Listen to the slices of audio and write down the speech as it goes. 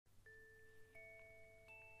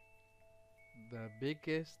The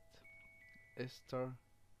biggest Easter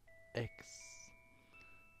eggs.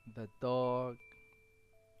 The dog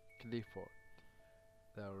Clifford,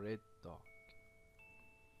 the red dog.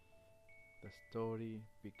 The story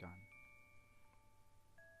began.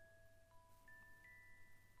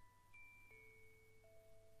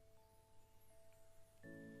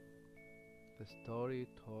 The story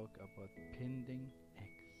talk about pending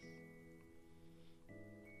eggs.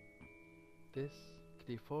 This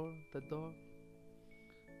Clifford the dog,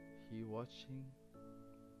 he watching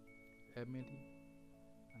Emily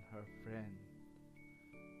and her friend.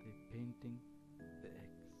 They painting the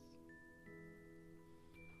eggs.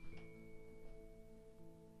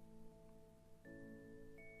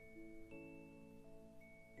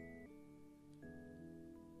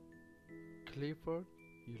 Clifford,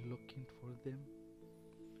 you looking for them?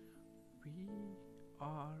 We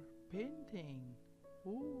are painting.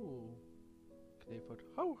 Ooh, Clifford,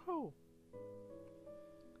 ho ho.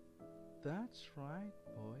 That's right,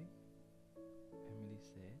 boy, Emily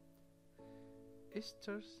said.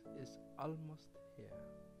 Easter's is almost here.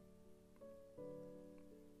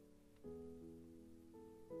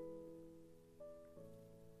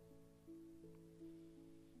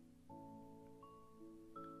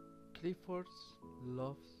 Clifford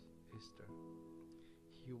loves Easter.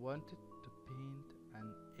 He wanted to paint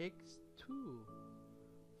an eggs too.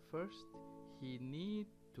 First, he need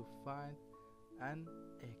to find an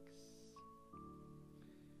eggs.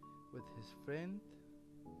 With his friend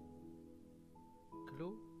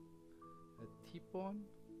glue, a teaspoon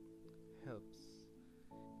helps.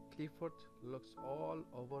 Clifford looks all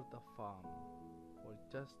over the farm for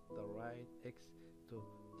just the right eggs to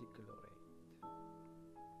decorate.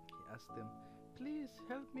 He asked them, "Please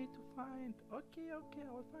help me to find." "Okay, okay,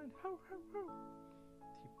 I will find." "How, how, how?"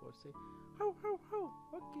 Teapot say, "How, how, how?"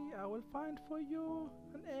 "Okay, I will find for you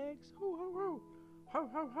an eggs." "How, how, how?" "How,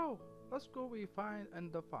 how, how?" "Let's go, we find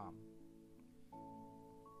in the farm."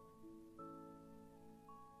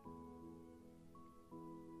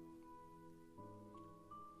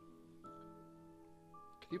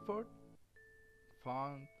 Clifford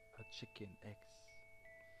found a chicken eggs.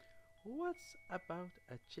 "What's about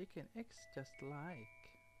a chicken eggs just like?"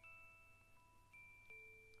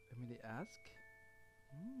 Emily asked.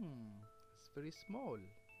 It's very small."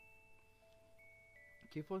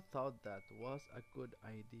 Clifford thought that was a good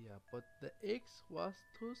idea, but the eggs was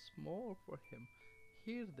too small for him.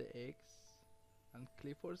 "Here the eggs." And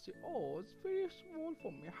Clifford said, "Oh, it's very small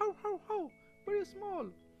for me." "How, how, how? Very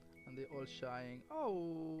small." And they all shying.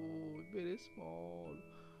 "Oh, very small."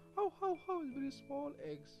 "How, how? It's very small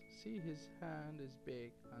eggs." "See, his hand is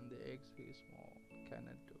big and the eggs very small.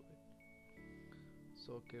 Cannot do it."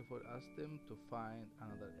 So Clifford asked them to find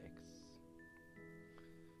another eggs.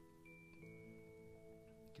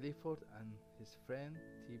 Clifford and his friend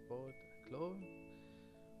T-Bot clone.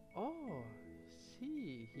 "Oh,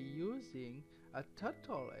 see, he using a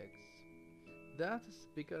turtle eggs. That's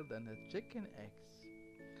bigger than a chicken eggs."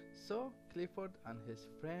 So Clifford and his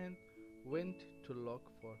friend went to look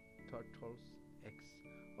for turtle's eggs.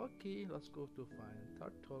 "Okay, let's go to find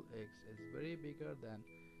turtle eggs. It's very bigger than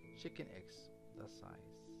chicken eggs, the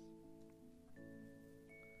size."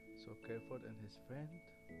 So Clifford and his friend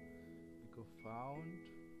go found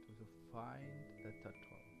to find the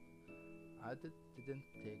turtle. It didn't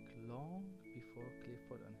take long before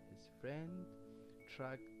Clifford and his friend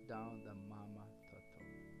tracked down the mama turtle.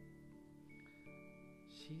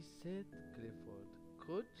 She said Clifford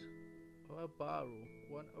could borrow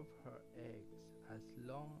one of her eggs as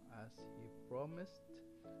long as he promised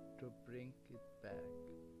to bring it back.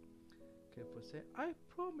 Clifford said, "I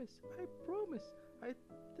promise, I promise.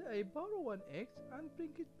 I borrow one egg and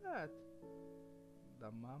bring it back."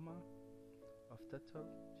 The mama of turtle,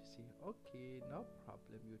 she said, "Okay, no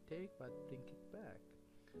problem. You take, but bring it back."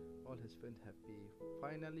 All his friends happy.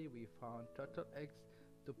 Finally, we found turtle eggs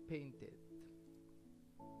to paint it.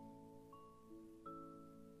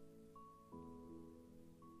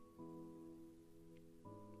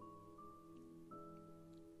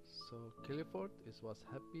 So Clifford was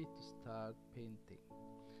happy to start painting.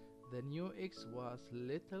 The new eggs was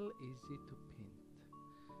little easy to paint,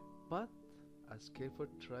 but as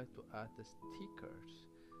Clifford tried to add the stickers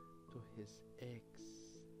to his eggs,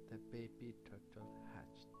 the baby turtle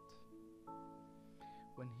hatched.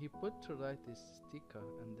 When he put to write his sticker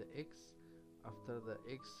and the eggs, after the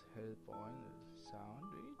eggs had point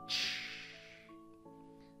sound,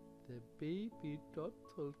 the baby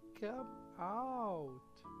turtle came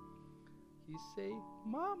out. He say,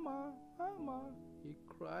 "Mama, mama," he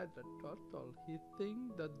cried the turtle. He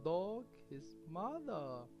think the dog his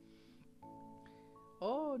mother.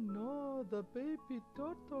 Oh no, the baby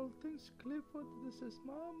turtle thinks Clifford this is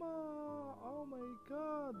Mama. Oh my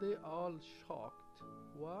god, they all shocked.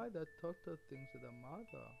 Why the turtle thinks the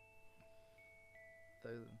mother?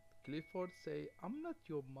 The Clifford say, I'm not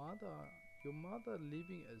your mother. Your mother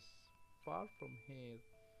living is far from here.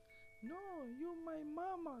 No, you my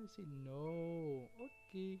mama. I say, no.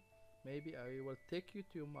 Okay, maybe I will take you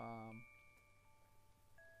to your mom.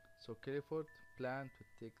 So Clifford planned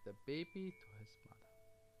to take the baby to his mother.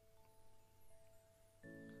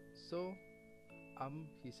 So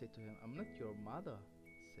he said to him, I'm not your mother,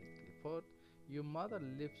 said Clifford. Your mother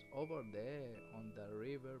lives over there on the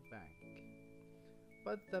river bank.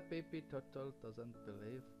 But the baby turtle doesn't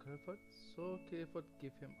believe Clifford, so Clifford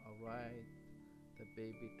give him a ride, the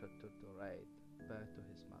baby turtle to ride back to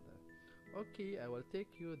his mother. Okay, I will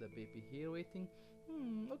take you, the baby here waiting.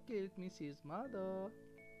 Okay, let me see his mother.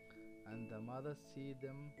 And the mother see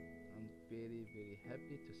them and very very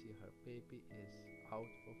happy to see her baby is out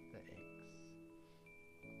of the eggs.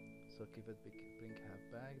 So Clifford bring her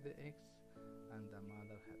back the eggs and the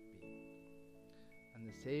mother happy. At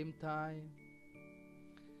the same time,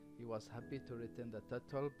 he was happy to return the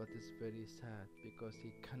turtle, but is very sad because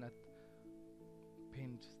he cannot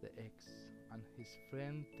paint the eggs. And his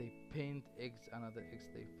friend they paint eggs, another eggs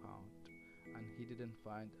they found, and he didn't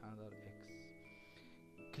find another eggs.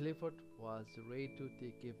 Clifford was ready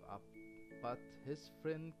to give up, but his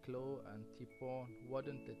friend Chloe and T-Bone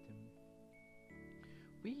wouldn't let him.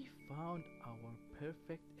 We found our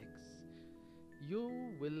perfect eggs.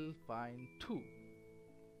 You will find two.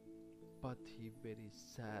 But he very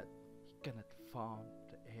sad. He cannot find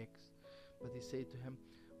the eggs. But he said to him,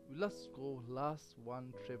 let's go last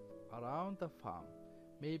one trip around the farm.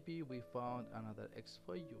 Maybe we found another eggs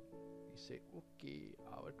for you. He said, okay,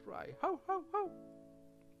 I will try. How, how?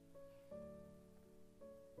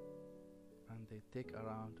 And they take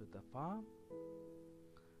around to the farm.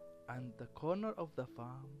 And the corner of the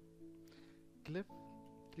farm,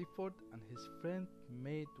 Clifford and his friend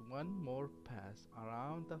made one more pass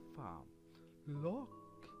around the farm. Look!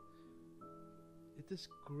 It is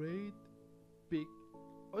great big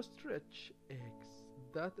ostrich eggs.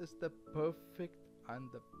 That is the perfect and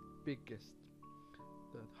the biggest.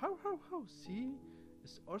 How? See?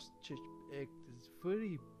 This ostrich egg is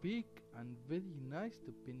very big and very nice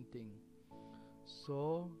to painting.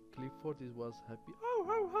 So Clifford was happy.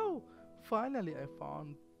 How? Finally I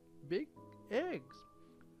found big eggs.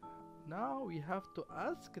 Now we have to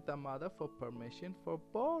ask the mother for permission for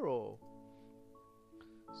borrow.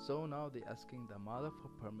 So now they asking the mother for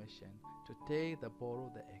permission to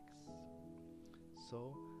borrow the eggs.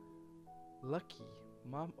 So lucky,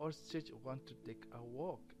 Mom ostrich want to take a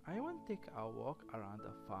walk. I want to take a walk around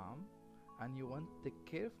the farm, and you want to take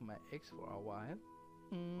care of my eggs for a while.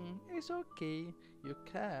 It's okay, you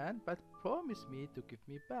can, but promise me to give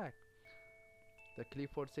me back. The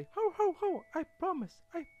Clifford say, how, I promise.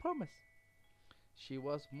 She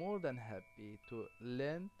was more than happy to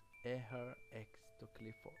lend her eggs to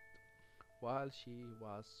Clifford while she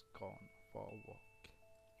was gone for a walk.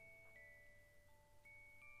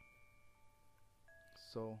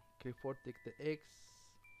 So Clifford took the eggs.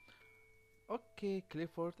 Okay,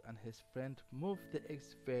 Clifford and his friend moved the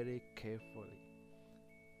eggs very carefully.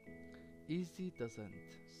 Easy doesn't,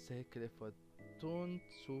 say Clifford. Don't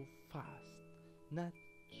so fast. Not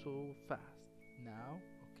so fast. Now,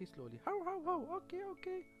 okay, slowly. How? Okay.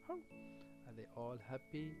 How? Are they all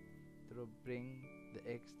happy to bring the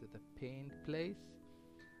eggs to the paint place?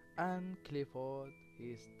 And Clifford,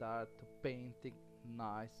 he start painting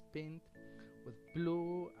nice paint with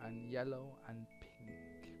blue and yellow and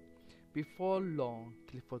pink. Before long,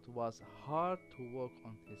 Clifford was hard to work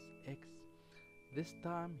on his eggs. This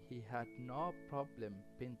time he had no problem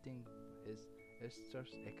painting his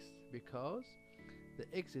Esther's eggs because the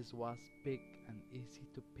eggs was big and easy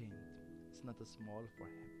to paint. It's not a small for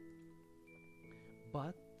him.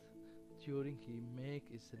 But during he make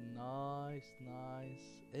his nice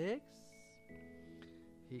eggs,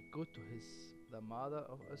 he go to the mother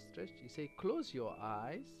of ostrich. He say, close your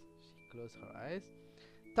eyes. She closed her eyes.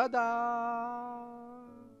 Ta-da!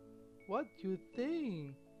 What do you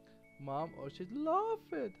think? Mom ostrich love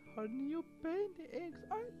it. Her new painting eggs.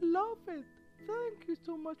 I love it. Thank you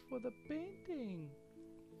so much for the painting.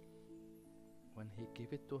 When he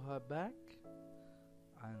gave it to her back,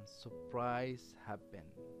 and surprise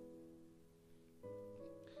happened.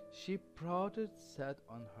 She proudly sat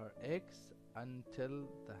on her eggs until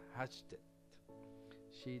they hatched it.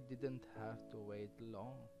 She didn't have to wait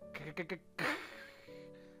long.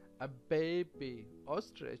 A baby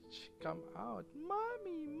ostrich come out.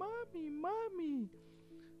 Mommy.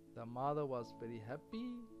 The The mother was very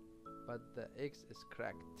happy, but the eggs is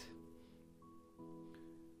cracked.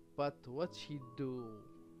 But what she do?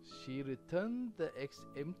 She returned the eggs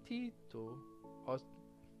empty to us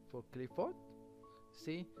for Clifford.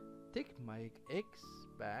 See, take my eggs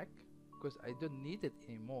back because I don't need it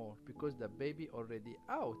anymore because the baby already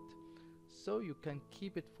out. So you can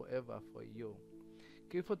keep it forever for you.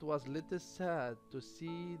 Clifford was little sad to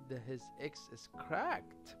see that his eggs is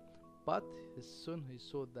cracked, but soon he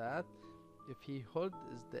saw that if he hold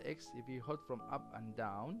the eggs, if he hold from up and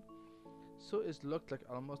down, so it looked like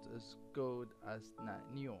almost as good as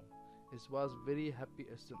new. It was very happy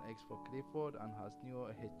as soon eggs for Clifford and his new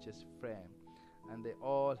hitches friend, and they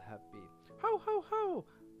all happy. How how how!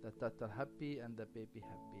 The turtle happy and the baby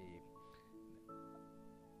happy,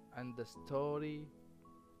 and the story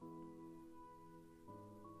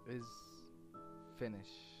is finished.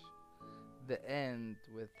 The end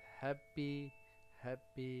with happy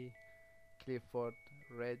Clifford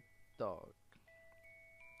Red Dog.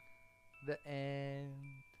 The end.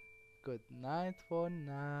 Good night for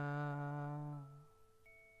now.